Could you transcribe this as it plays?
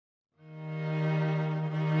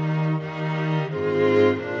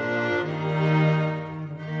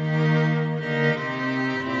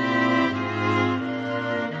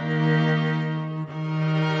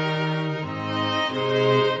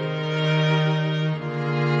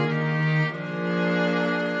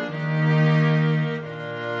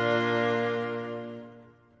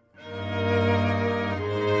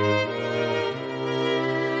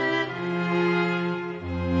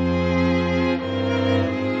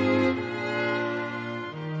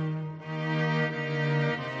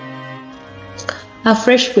A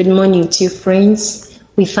fresh good morning to you, friends.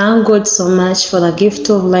 We thank God so much for the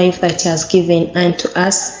gift of life that He has given unto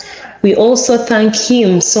us. We also thank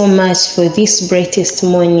Him so much for this brightest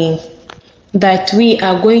morning that we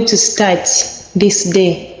are going to start this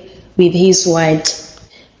day with His word.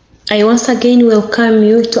 I once again welcome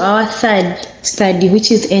you to our third study,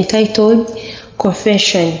 which is entitled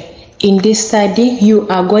Confession. In this study, you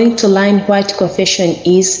are going to learn what confession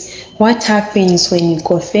is, what happens when you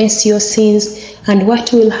confess your sins, and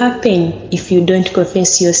what will happen if you don't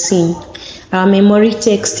confess your sin. Our memory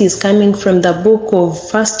text is coming from the book of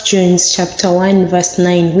 1 John chapter 1 verse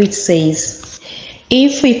 9, which says,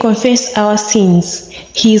 "If we confess our sins,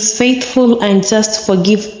 He is faithful and just to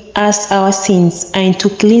forgive us our sins and to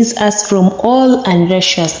cleanse us from all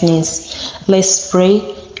unrighteousness." Let's pray.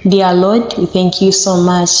 Dear Lord, we thank you so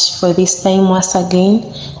much for this time once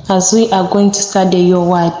again as we are going to study your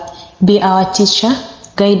word. Be our teacher,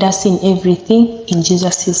 guide us in everything. In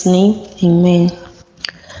Jesus' name, amen.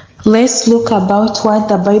 Let's look about what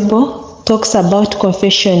the Bible talks about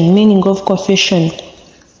confession, meaning of confession.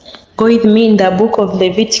 Go with me in the book of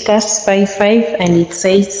Leviticus 5:5, and it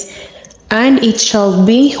says, "And it shall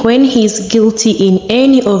be when he is guilty in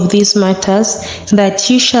any of these matters that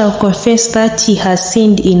he shall confess that he has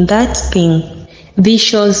sinned in that thing." This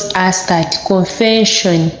shows us that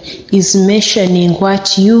confession is mentioning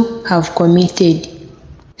what you have committed.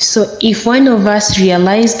 So if one of us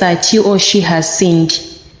realizes that he or she has sinned,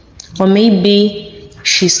 or maybe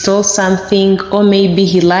she stole something, or maybe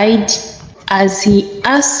he lied, as he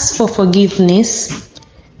asks for forgiveness,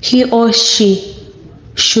 he or she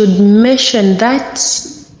should mention that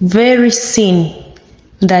very sin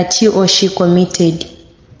that he or she committed.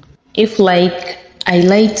 If like I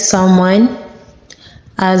lied to someone,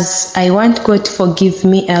 as I want God to forgive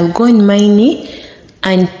me, I'll go on my knee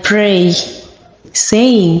and pray,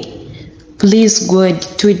 saying, "Please God,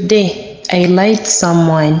 today I lied to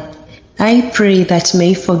someone. I pray that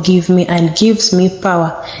may forgive me and gives me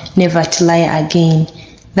power never to lie again."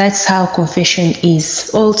 That's how confession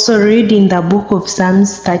is. Also read in the book of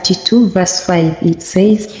Psalms 32 verse 5, it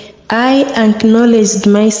says, "I acknowledged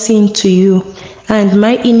my sin to you, and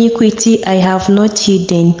my iniquity I have not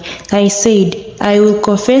hidden. I said, I will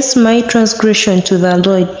confess my transgression to the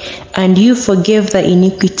Lord, and you forgave the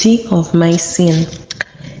iniquity of my sin."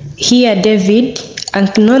 Here David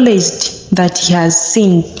acknowledged that he has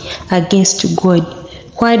sinned against God.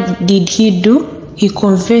 What did he do? He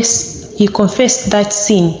confessed that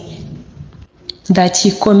sin that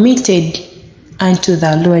he committed unto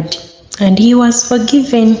the Lord, and he was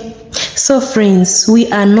forgiven. So friends, we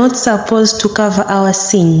are not supposed to cover our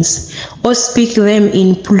sins or speak them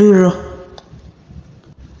in plural.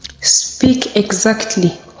 Speak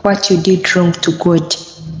exactly what you did wrong to God.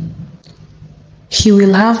 He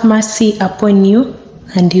will have mercy upon you,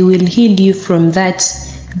 and He will heal you from that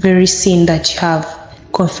very sin that you have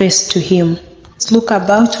confessed to Him. Let's look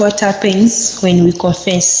about what happens when we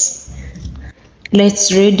confess.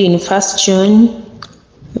 Let's read in 1 John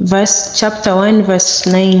chapter 1 verse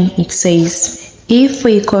 9. It says, "If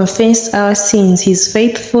we confess our sins, He is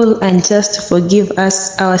faithful and just to forgive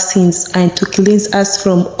us our sins and to cleanse us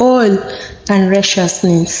from all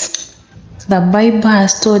unrighteousness." The Bible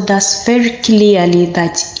has told us very clearly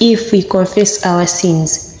that if we confess our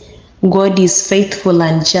sins, God is faithful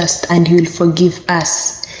and just, and He will forgive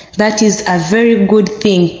us. That is a very good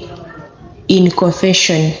thing in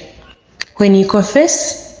confession. When you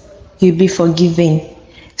confess, you'll be forgiven.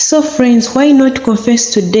 So friends, why not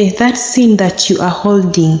confess today that sin that you are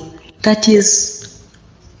holding, that is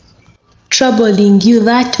troubling you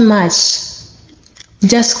that much?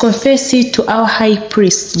 Just confess it to our high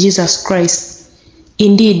priest, Jesus Christ.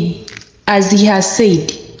 Indeed, as He has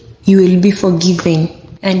said, you will be forgiven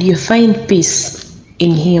and you find peace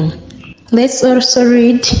in Him. Let's also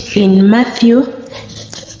read in Matthew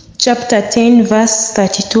chapter 10 verse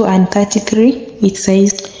 32 and 33. It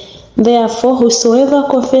says, "Therefore whosoever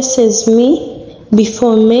confesses me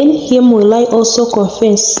before men, him will I also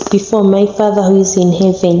confess before my Father who is in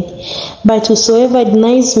heaven. But whosoever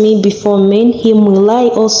denies me before men, him will I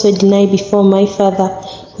also deny before my Father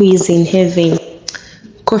who is in heaven."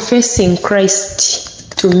 Confessing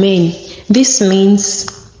Christ to men. This means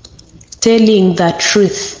telling the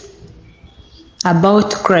truth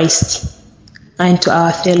about Christ and to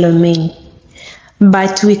our fellow men.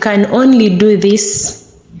 But we can only do this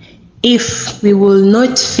if we will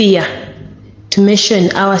not fear to mention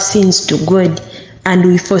our sins to God and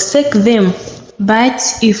we forsake them. But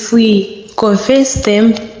if we confess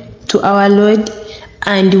them to our Lord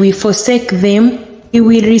and we forsake them, we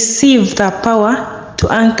will receive the power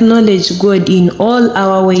to acknowledge God in all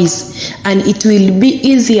our ways, and it will be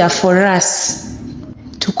easier for us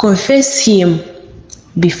to confess Him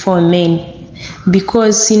before men.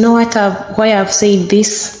 Because you know why I've said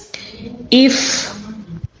this? If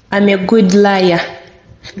I'm a good liar,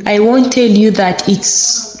 I won't tell you that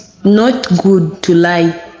it's not good to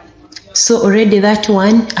lie. So already that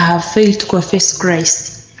one, I have failed to confess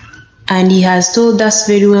Christ. And He has told us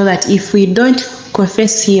very well that if we don't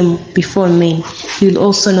confess Him before men, He will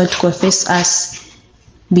also not confess us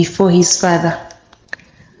before His Father.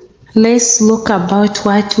 Let's look about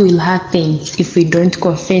what will happen if we don't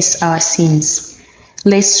confess our sins.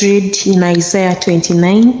 Let's read in Isaiah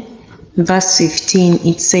 29, verse 15.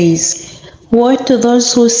 It says, "Woe to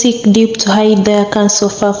those who seek deep to hide their counsel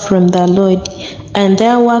far from the Lord, and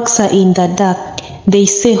their works are in the dark. They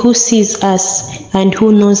say, who sees us, and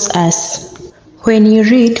who knows us?" When you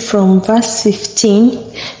read from verse 15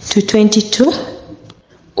 to 22,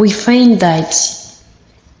 we find that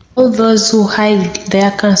all those who hide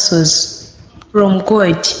their counsels from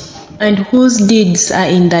God and whose deeds are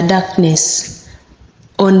in the darkness,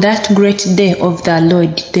 on that great day of the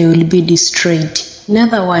Lord, they will be destroyed. In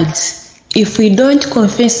other words, if we don't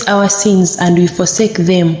confess our sins and we forsake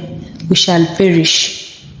them, we shall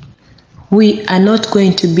perish. We are not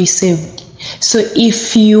going to be saved. So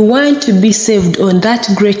if you want to be saved on that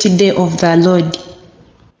great day of the Lord,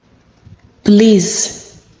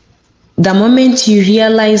 please, the moment you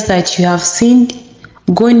realize that you have sinned,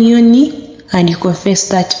 go on your knee and you confess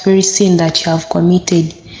that very sin that you have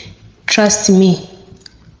committed. Trust me,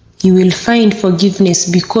 you will find forgiveness,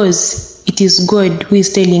 because it is God who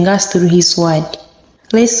is telling us through His word.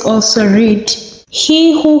 Let's also read,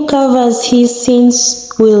 "He who covers his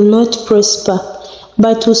sins will not prosper,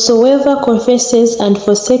 but whosoever confesses and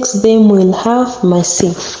forsakes them will have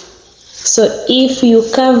mercy." So if you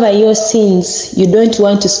cover your sins, you don't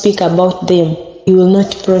want to speak about them, you will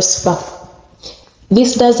not prosper.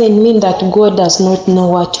 This doesn't mean that God does not know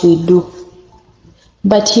what we do,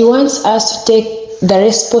 but He wants us to take the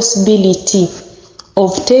responsibility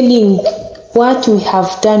of telling what we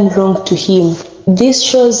have done wrong to Him. This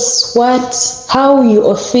shows how you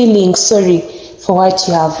are feeling sorry for what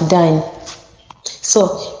you have done.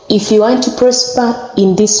 So if you want to prosper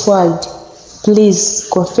in this world, please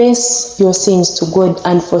confess your sins to God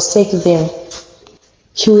and forsake them.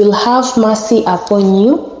 He will have mercy upon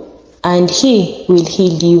you and He will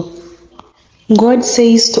heal you. God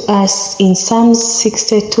says to us in Psalms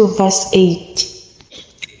 62 verse 8,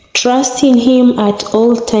 "Trust in Him at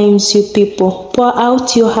all times, you people. Pour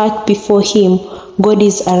out your heart before Him. God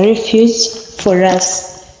is a refuge for us."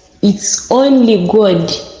 It's only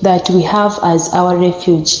God that we have as our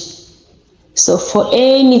refuge. So for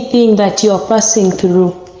anything that you are passing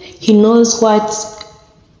through, He knows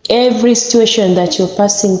every situation that you're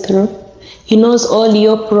passing through. He knows all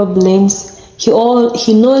your problems. He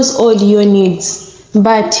knows all your needs.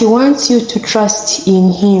 But He wants you to trust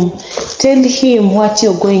in Him. Tell Him what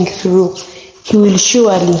you're going through. He will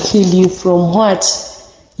surely heal you from what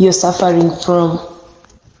you're suffering from.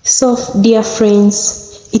 So, dear friends,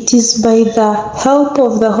 it is by the help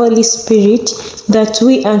of the Holy Spirit that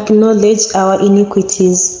we acknowledge our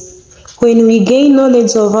iniquities. When we gain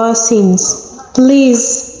knowledge of our sins,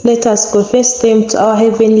 please let us confess them to our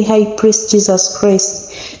Heavenly High Priest Jesus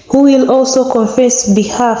Christ, who will also confess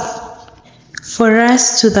behalf for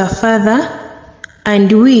us to the Father,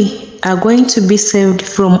 and we are going to be saved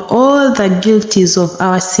from all the guilties of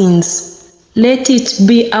our sins. Let it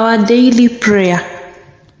be our daily prayer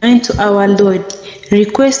unto our Lord,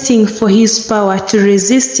 requesting for His power to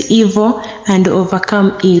resist evil and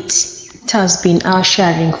overcome it. It has been our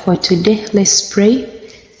sharing for today. Let's pray.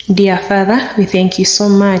 Dear Father, we thank You so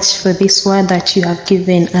much for this word that You have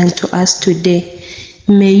given unto us today.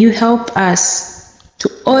 May You help us to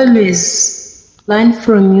always learn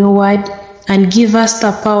from Your word and give us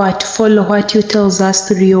the power to follow what You tells us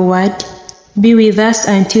through Your word. Be with us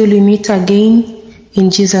until we meet again. In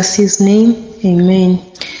Jesus' name, amen.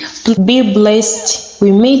 Be blessed.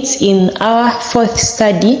 We meet in our fourth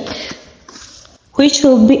study, which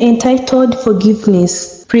will be entitled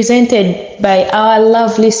Forgiveness, presented by our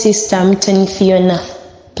lovely sister, Mtani Fiona.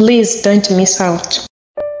 Please don't miss out.